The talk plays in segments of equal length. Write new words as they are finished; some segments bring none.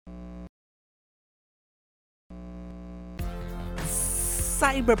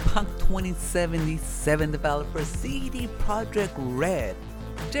Cyberpunk 2077 developer CD Projekt Red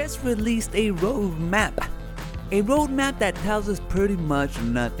just released a roadmap. A roadmap that tells us pretty much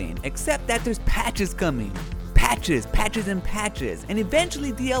nothing, except that there's patches coming. Patches, and patches, and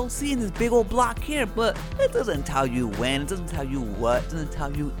eventually DLC in this big old block here, but it doesn't tell you when, it doesn't tell you what, it doesn't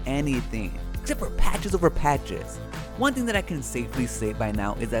tell you anything, except for patches over patches. One thing that I can safely say by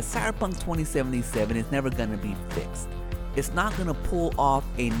now is that Cyberpunk 2077 is never gonna be fixed. It's not gonna pull off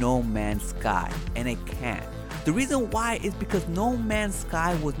a No Man's Sky, and it can't. The reason why is because No Man's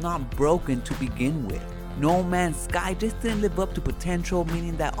Sky was not broken to begin with. No Man's Sky just didn't live up to potential,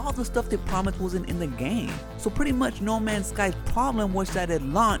 meaning that all the stuff they promised wasn't in the game. So pretty much No Man's Sky's problem was that it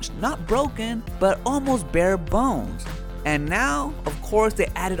launched not broken, but almost bare bones. And now, of course, they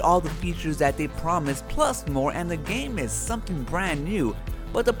added all the features that they promised plus more, and the game is something brand new.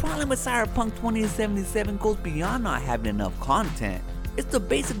 But the problem with Cyberpunk 2077 goes beyond not having enough content. It's the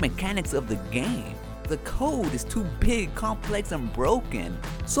basic mechanics of the game. The code is too big, complex, and broken.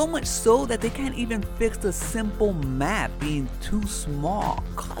 So much so that they can't even fix the simple map being too small,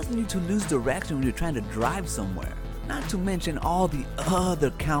 causing you to lose direction when you're trying to drive somewhere. Not to mention all the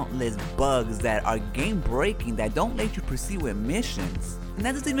other countless bugs that are game breaking that don't let you proceed with missions. And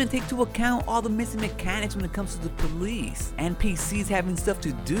that doesn't even take into account all the missing mechanics when it comes to the police, NPCs having stuff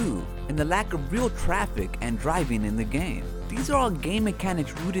to do, and the lack of real traffic and driving in the game. These are all game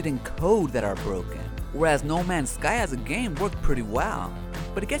mechanics rooted in code that are broken. Whereas No Man's Sky as a game worked pretty well.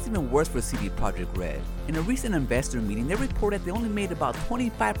 But it gets even worse for CD Projekt Red. In a recent investor meeting, they reported they only made about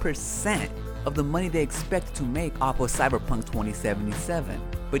 25% of the money they expected to make off of Cyberpunk 2077.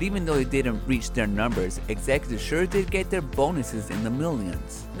 But even though they didn't reach their numbers, executives sure did get their bonuses in the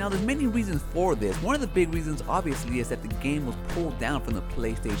millions. Now there's many reasons for this. One of the big reasons obviously is that the game was pulled down from the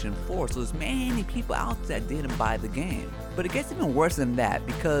PlayStation 4, so there's many people out there that didn't buy the game. But it gets even worse than that,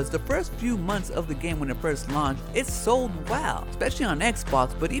 because the first few months of the game when it first launched, it sold well, especially on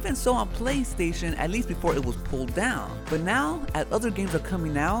Xbox, but even so on PlayStation, at least before it was pulled down. But now, as other games are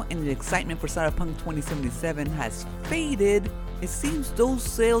coming out and the excitement for Cyberpunk 2077 has faded, it seems those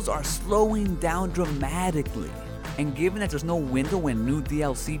sales are slowing down dramatically. And given that there's no window when new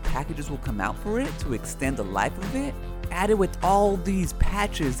DLC packages will come out for it to extend the life of it, added with all these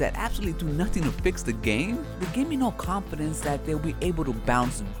patches that absolutely do nothing to fix the game, they give me no confidence that they'll be able to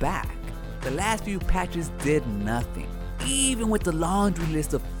bounce back. The last few patches did nothing. Even with the laundry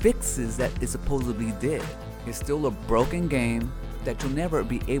list of fixes that it supposedly did, it's still a broken game that you'll never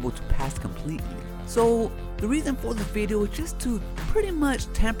be able to pass completely. So the reason for this video is just to pretty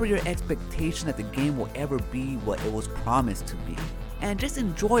much temper your expectation that the game will ever be what it was promised to be. And just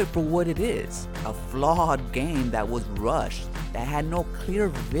enjoy it for what it is. A flawed game that was rushed, that had no clear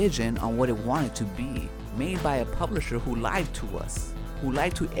vision on what it wanted to be. Made by a publisher who lied to us, who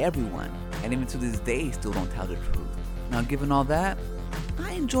lied to everyone, and even to this day still don't tell the truth. Now given all that,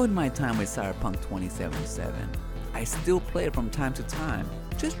 I enjoyed my time with Cyberpunk 2077. I still play it from time to time,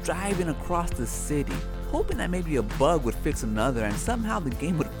 just driving across the city, hoping that maybe a bug would fix another and somehow the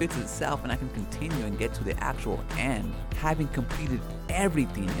game would fix itself and I can continue and get to the actual end, having completed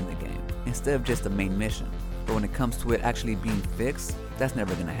everything in the game, instead of just the main mission. But when it comes to it actually being fixed, that's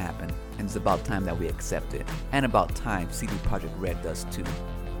never gonna happen, and it's about time that we accept it, and about time CD Projekt Red does too.